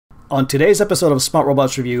On today's episode of Smart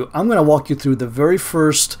Robots Review, I'm going to walk you through the very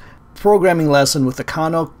first programming lesson with the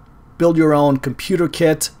Kano Build Your Own Computer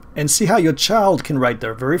Kit and see how your child can write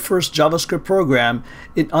their very first JavaScript program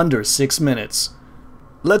in under 6 minutes.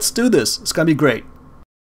 Let's do this. It's going to be great.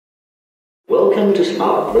 Welcome to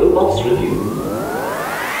Smart Robots Review.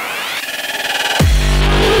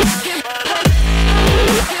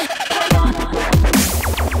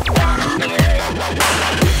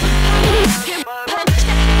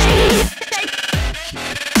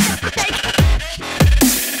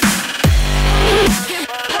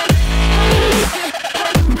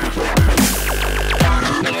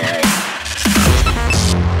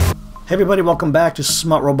 Hey everybody, welcome back to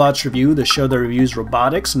Smart Robots Review, the show that reviews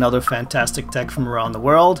robotics and other fantastic tech from around the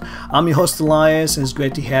world. I'm your host Elias, and it's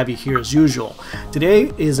great to have you here as usual.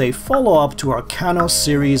 Today is a follow-up to our Kano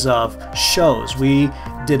series of shows. We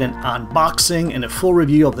did an unboxing and a full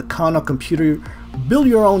review of the Kano Computer Build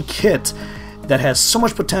Your Own Kit that has so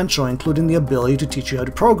much potential, including the ability to teach you how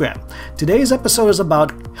to program. Today's episode is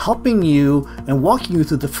about helping you and walking you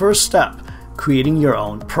through the first step, creating your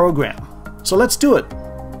own program. So let's do it.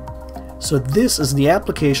 So this is the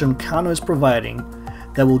application Kano is providing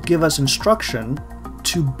that will give us instruction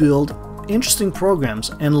to build interesting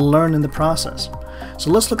programs and learn in the process.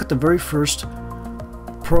 So let's look at the very first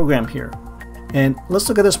program here. And let's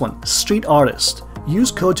look at this one, Street Artist.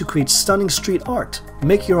 Use code to create stunning street art.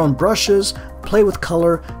 Make your own brushes, play with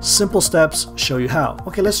color, simple steps, show you how.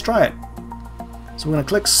 Okay, let's try it. So we're gonna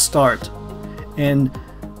click Start and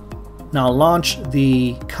now launch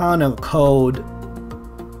the Kano code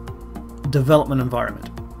development environment.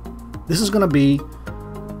 This is going to be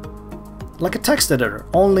like a text editor,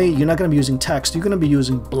 only you're not going to be using text, you're going to be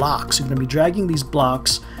using blocks. You're going to be dragging these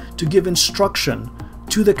blocks to give instruction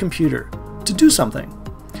to the computer to do something.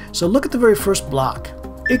 So look at the very first block.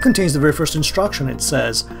 It contains the very first instruction. It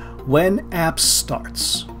says, when app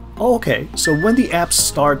starts. Oh, okay, so when the app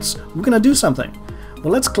starts, we're going to do something.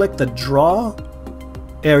 Well, let's click the draw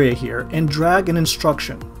area here and drag an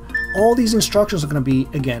instruction. All these instructions are going to be,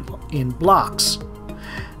 again, in blocks.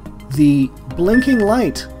 The blinking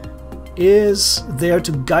light is there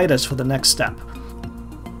to guide us for the next step.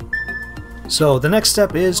 So the next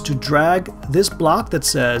step is to drag this block that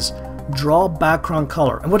says draw background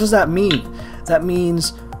color. And what does that mean? That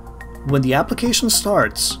means when the application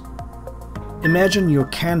starts, imagine your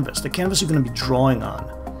canvas, the canvas you're going to be drawing on.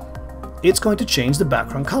 It's going to change the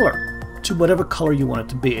background color to whatever color you want it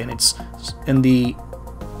to be. And it's in the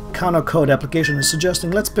Kano code application is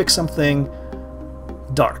suggesting let's pick something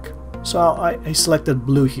dark. So I selected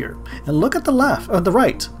blue here. And look at the left, or the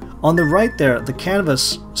right. On the right there, the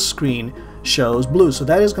canvas screen shows blue. So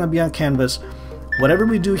that is going to be on canvas. Whatever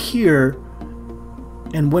we do here,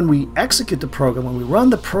 and when we execute the program, when we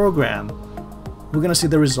run the program, we're going to see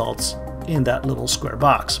the results in that little square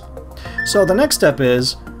box. So the next step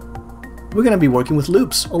is we're going to be working with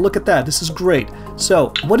loops. Oh, look at that. This is great.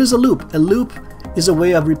 So what is a loop? A loop is a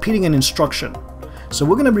way of repeating an instruction. So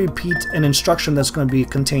we're going to repeat an instruction that's going to be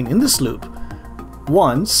contained in this loop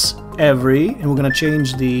once every, and we're going to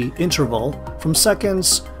change the interval from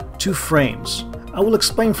seconds to frames. I will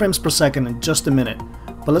explain frames per second in just a minute,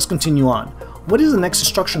 but let's continue on. What is the next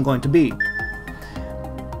instruction going to be?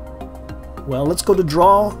 Well, let's go to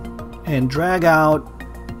draw and drag out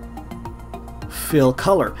fill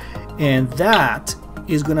color, and that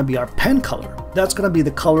is going to be our pen color. That's going to be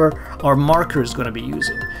the color our marker is going to be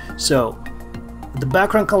using. So the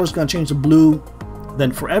background color is going to change to blue.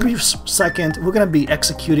 Then for every second, we're going to be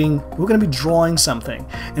executing, we're going to be drawing something.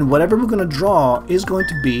 And whatever we're going to draw is going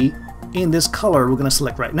to be in this color we're going to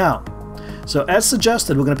select right now. So as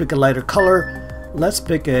suggested, we're going to pick a lighter color. Let's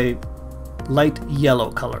pick a light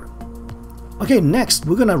yellow color. Okay, next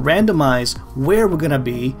we're going to randomize where we're going to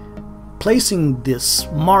be placing this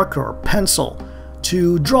marker or pencil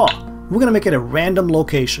to draw. We're going to make it a random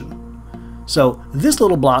location. So this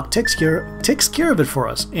little block takes care of it for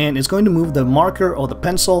us, and it's going to move the marker or the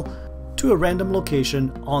pencil to a random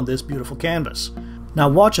location on this beautiful canvas. Now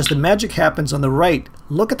watch as the magic happens on the right.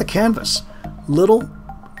 Look at the canvas. Little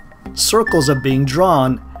circles are being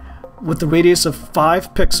drawn with the radius of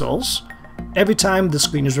 5 pixels every time the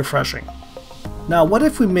screen is refreshing. Now what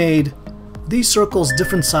if we made these circles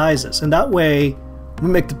different sizes, and that way we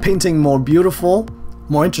make the painting more beautiful,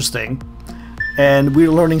 more interesting, and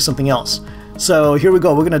we're learning something else. So here we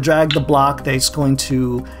go. We're going to drag the block that's going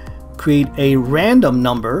to create a random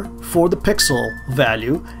number for the pixel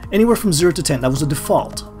value, anywhere from 0 to 10. That was the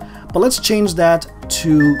default. But let's change that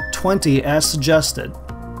to 20 as suggested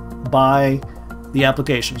by the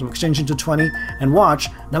application. So we're changing to 20, and watch,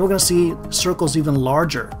 now we're going to see circles even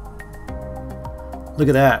larger. Look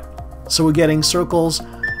at that. So we're getting circles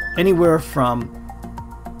anywhere from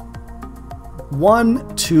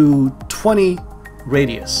 1 to 20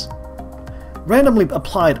 radius, randomly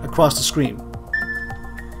applied across the screen.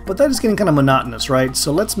 But that is getting kind of monotonous, right?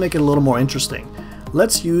 So let's make it a little more interesting.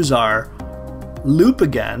 Let's use our loop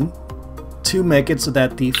again to make it so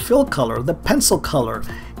that the fill color, the pencil color,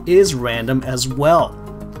 is random as well.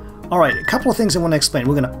 Alright, a couple of things I want to explain.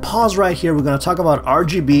 We're going to pause right here. We're going to talk about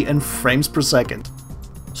RGB and frames per second.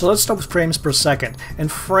 So let's start with frames per second.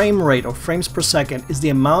 And frame rate, or frames per second, is the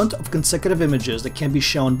amount of consecutive images that can be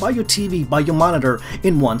shown by your TV, by your monitor,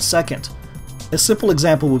 in 1 second. A simple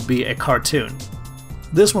example would be a cartoon.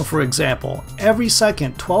 This one, for example, every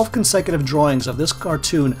second 12 consecutive drawings of this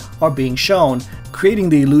cartoon are being shown, creating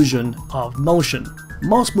the illusion of motion.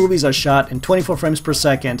 Most movies are shot in 24 frames per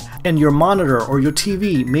second, and your monitor or your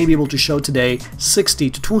TV may be able to show today 60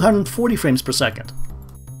 to 240 frames per second.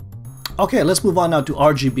 Okay, let's move on now to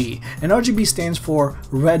RGB. And RGB stands for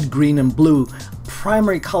red, green, and blue,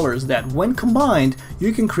 primary colors that when combined,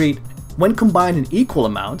 you can create. When combined in equal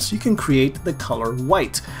amounts, you can create the color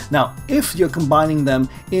white. Now, if you're combining them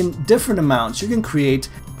in different amounts, you can create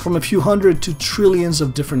from a few hundred to trillions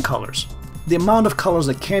of different colors. The amount of colors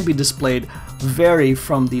that can be displayed vary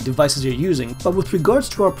from the devices you're using, but with regards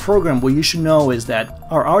to our program, what you should know is that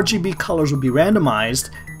our RGB colors will be randomized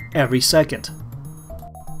every second.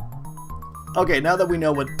 Okay, now that we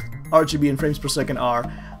know what RGB and frames per second are,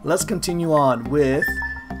 let's continue on with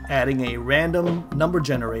adding a random number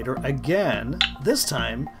generator again, this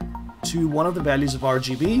time to one of the values of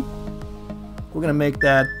RGB. We're going to make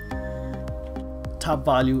that top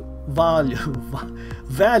value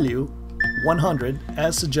 100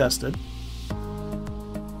 as suggested.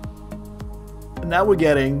 And now we're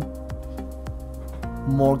getting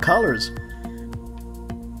more colors.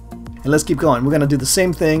 And let's keep going. We're going to do the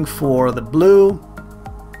same thing for the blue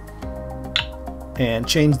and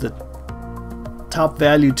change the top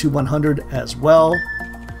value to 100 as well.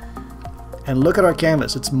 And look at our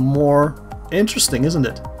canvas. It's more interesting, isn't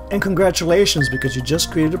it? And congratulations, because you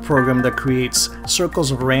just created a program that creates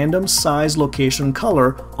circles of random size, location,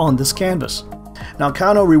 color on this canvas. Now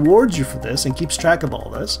Kano rewards you for this and keeps track of all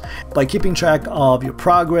this by keeping track of your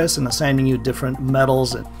progress and assigning you different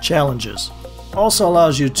medals and challenges. Also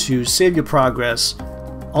allows you to save your progress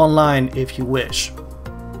online if you wish.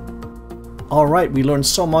 Alright, we learned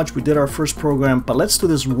so much, we did our first program, but let's do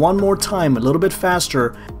this one more time a little bit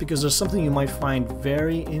faster because there's something you might find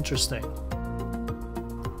very interesting.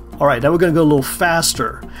 Alright, now we're going to go a little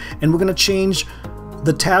faster and we're going to change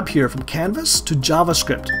the tab here from Canvas to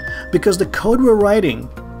JavaScript because the code we're writing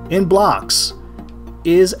in blocks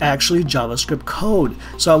is actually JavaScript code.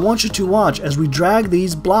 So I want you to watch as we drag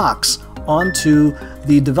these blocks onto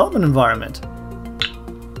the development environment.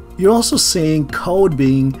 You're also seeing code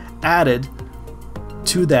being added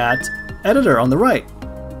to that editor on the right.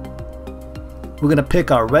 We're going to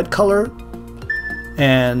pick our red color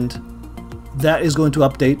and that is going to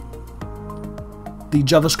update the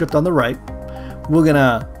JavaScript on the right. We're going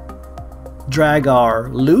to drag our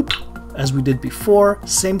loop as we did before,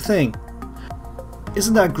 same thing.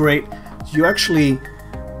 Isn't that great?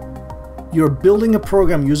 You're building a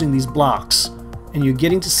program using these blocks and you're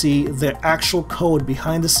getting to see the actual code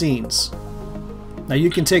behind the scenes. Now you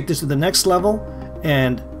can take this to the next level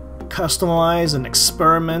and customize and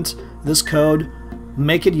experiment this code,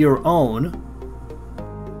 make it your own.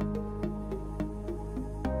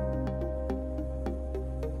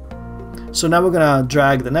 So now we're going to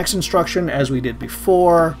drag the next instruction as we did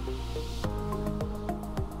before.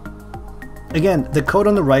 Again, the code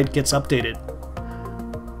on the right gets updated.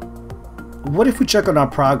 What if we check on our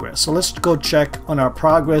progress? So let's go check on our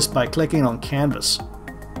progress by clicking on Canvas.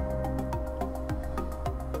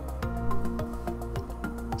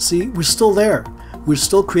 See, we're still there. We're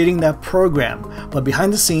still creating that program, but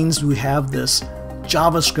behind the scenes we have this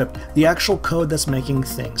JavaScript, the actual code that's making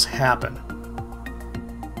things happen.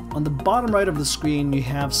 On the bottom right of the screen you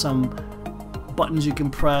have some buttons you can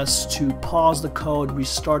press to pause the code,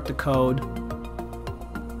 restart the code.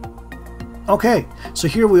 Okay, so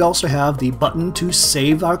here we also have the button to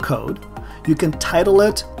save our code. You can title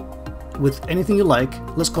it with anything you like.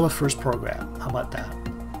 Let's call it first program. How about that?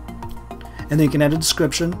 And then you can add a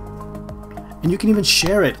description and you can even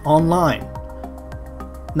share it online.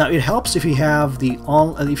 Now it helps if you have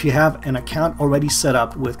an account already set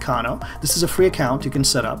up with Kano. This is a free account you can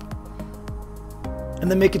set up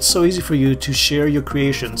and then make it so easy for you to share your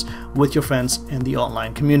creations with your friends in the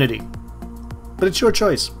online community. But it's your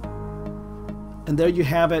choice. And there you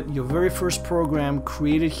have it, your very first program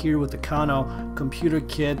created here with the Kano computer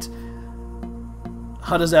kit.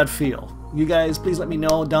 How does that feel? You guys, please let me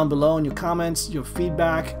know down below in your comments, your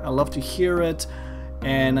feedback. I love to hear it.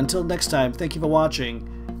 And until next time, thank you for watching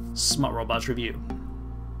Smart Robots Review.